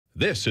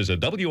This is a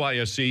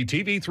WISC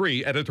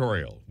TV3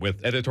 editorial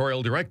with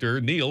editorial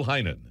director Neil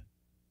Heinen.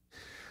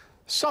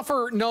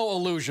 Suffer no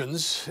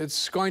illusions.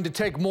 It's going to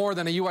take more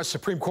than a U.S.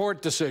 Supreme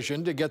Court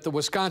decision to get the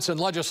Wisconsin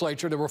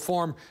legislature to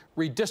reform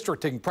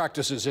redistricting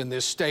practices in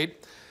this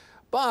state.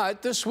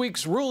 But this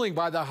week's ruling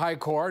by the High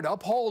Court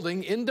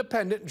upholding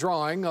independent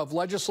drawing of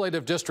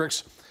legislative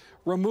districts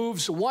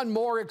removes one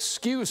more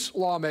excuse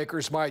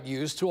lawmakers might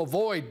use to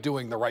avoid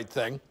doing the right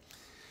thing.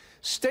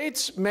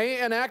 States may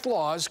enact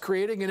laws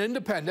creating an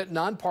independent,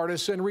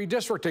 nonpartisan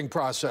redistricting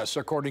process,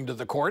 according to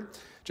the court,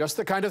 just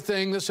the kind of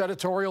thing this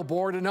editorial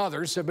board and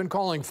others have been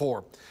calling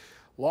for.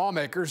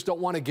 Lawmakers don't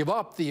want to give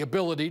up the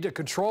ability to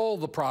control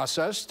the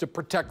process to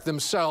protect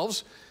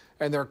themselves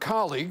and their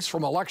colleagues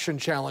from election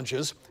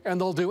challenges,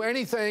 and they'll do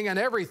anything and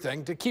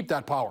everything to keep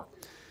that power.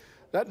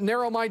 That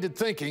narrow-minded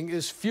thinking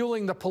is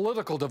fueling the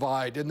political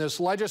divide in this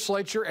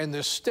legislature and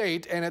this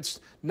state, and it's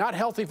not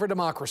healthy for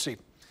democracy.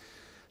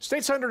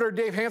 State Senator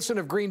Dave Hansen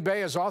of Green Bay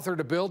has authored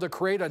a bill to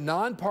create a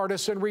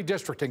nonpartisan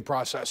redistricting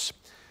process.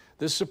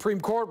 This Supreme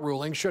Court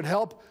ruling should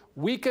help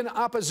weaken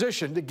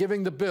opposition to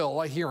giving the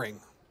bill a hearing.